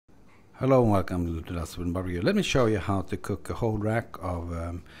Hello and welcome to That's Wooden Barbecue. Let me show you how to cook a whole rack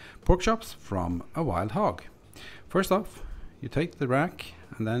of pork chops from a wild hog. First off, you take the rack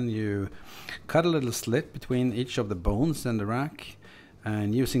and then you cut a little slit between each of the bones in the rack,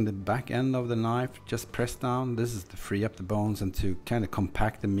 and using the back end of the knife just press down. This is to free up the bones and to kind of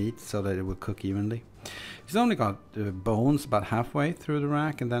compact the meat so that it will cook evenly. It's only got bones about halfway through the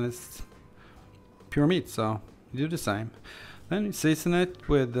rack, and then it's pure meat, so you do the same. Then you season it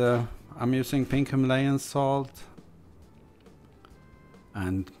with I'm using pink Himalayan salt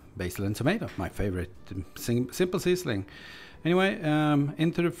and basil and tomato, my favorite simple seasoning. Anyway,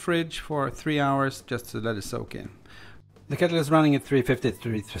 into the fridge for 3 hours just to let it soak in. The kettle is running at 350 to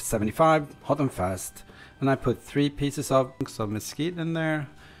 375, hot and fast, and I put 3 pieces of mesquite in there,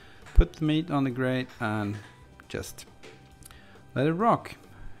 put the meat on the grate and just let it rock.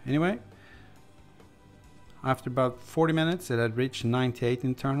 Anyway, after about 40 minutes it had reached 98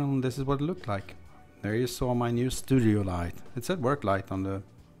 internal, and this is what it looked like. There you saw my new studio light. It said work light on the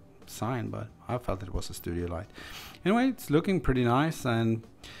sign, but I felt it was a studio light. Anyway, it's looking pretty nice, and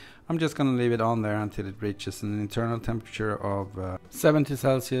I'm just gonna leave it on there until it reaches an internal temperature of 70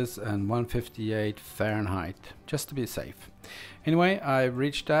 Celsius and 158 Fahrenheit, just to be safe. Anyway, I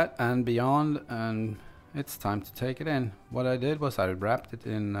reached that and beyond, and it's time to take it in. What I did was I wrapped it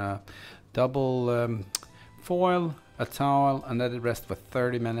in double foil, a towel, and let it rest for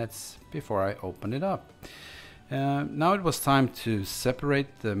 30 minutes before I opened it up. Now it was time to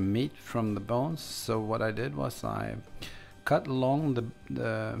separate the meat from the bones, so what I did was I cut along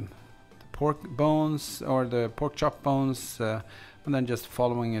the pork bones, or the pork chop bones, and then just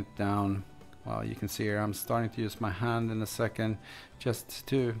following it down. Well, you can see here I'm starting to use my hand in a second just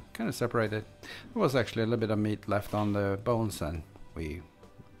to kind of separate it. There was actually a little bit of meat left on the bones, and we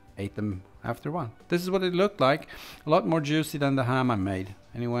ate them after one. This is what it looked like, a lot more juicy than the ham I made.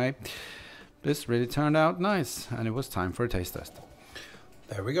 Anyway, this really turned out nice, and it was time for a taste test.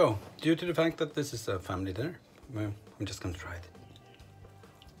 There we go. Due to the fact that this is a family dinner, I'm just gonna try it.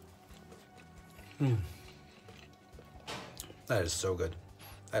 That is so good.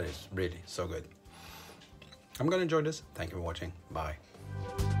 That is really so good. I'm gonna enjoy this. Thank you for watching. Bye.